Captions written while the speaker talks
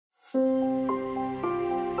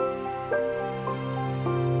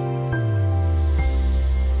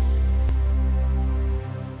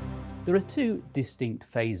There are two distinct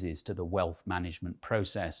phases to the wealth management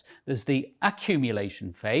process. There's the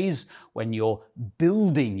accumulation phase, when you're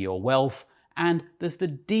building your wealth, and there's the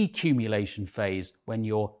decumulation phase, when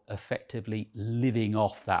you're effectively living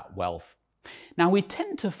off that wealth. Now, we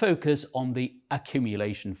tend to focus on the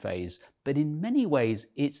accumulation phase, but in many ways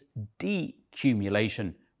it's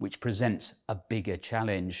decumulation which presents a bigger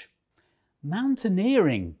challenge.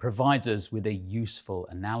 Mountaineering provides us with a useful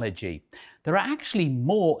analogy. There are actually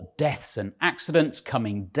more deaths and accidents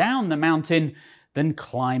coming down the mountain than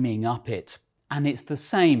climbing up it. And it's the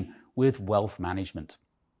same with wealth management.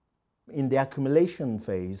 In the accumulation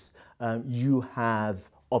phase, you have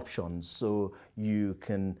options. So you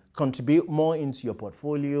can contribute more into your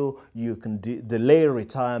portfolio, you can delay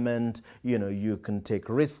retirement, you can take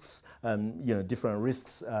risks, different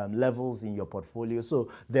risks levels in your portfolio. So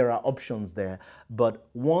there are options there. But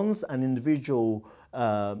once an individual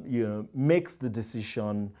makes the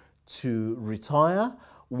decision to retire,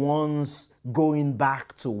 once going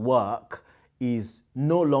back to work is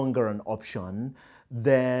no longer an option,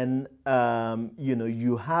 then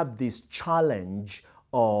you have this challenge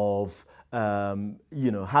of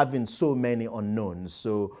having so many unknowns.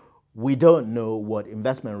 So we don't know what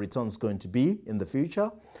investment return is going to be in the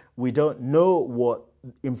future. We don't know what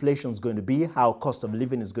inflation is going to be, how cost of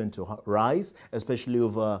living is going to rise, especially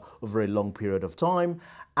over a long period of time.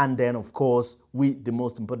 And then, of course, the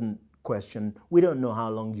most important question, we don't know how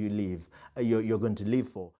long you're going to live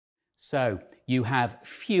for. So you have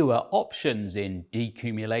fewer options in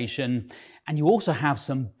decumulation, and you also have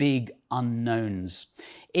some big unknowns.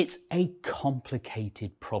 It's a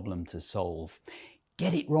complicated problem to solve.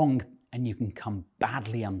 Get it wrong and you can come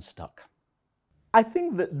badly unstuck. I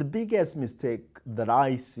think that the biggest mistake that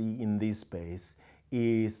I see in this space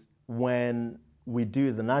is when we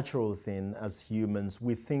do the natural thing as humans,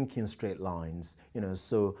 we think in straight lines.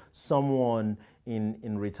 So someone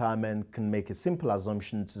in retirement can make a simple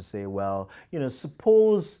assumption to say, well,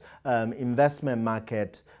 suppose investment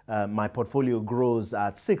market, my portfolio grows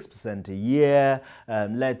at 6% a year.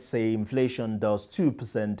 Let's say inflation does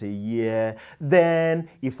 2% a year. Then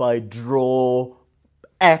if I draw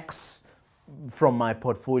X from my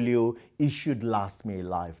portfolio, it should last me a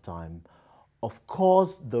lifetime. Of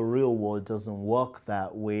course, the real world doesn't work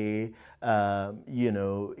that way.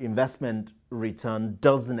 Investment return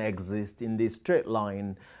doesn't exist in this straight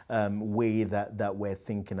line way that we're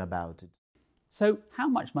thinking about it. So how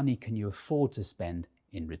much money can you afford to spend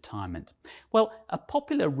in retirement? Well, a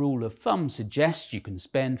popular rule of thumb suggests you can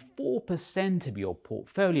spend 4% of your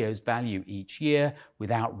portfolio's value each year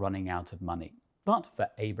without running out of money. But for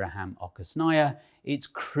Abraham Okusanya, it's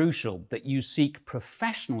crucial that you seek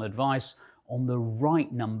professional advice on the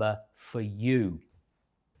right number for you.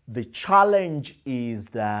 The challenge is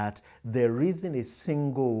that there isn't a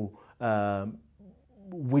single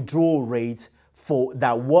withdrawal rate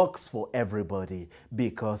that works for everybody,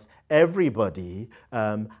 because everybody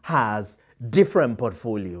has different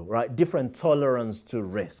portfolio, right? Different tolerance to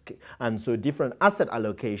risk. And so different asset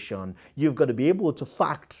allocation. You've got to be able to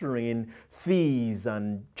factor in fees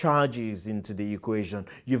and charges into the equation.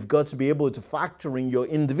 You've got to be able to factor in your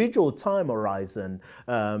individual time horizon.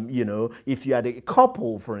 If you had a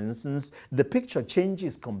couple, for instance, the picture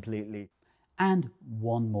changes completely. And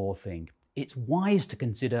one more thing. It's wise to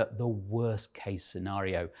consider the worst case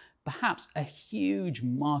scenario, perhaps a huge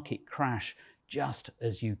market crash just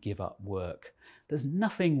as you give up work. There's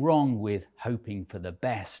nothing wrong with hoping for the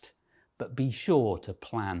best, but be sure to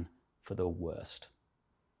plan for the worst.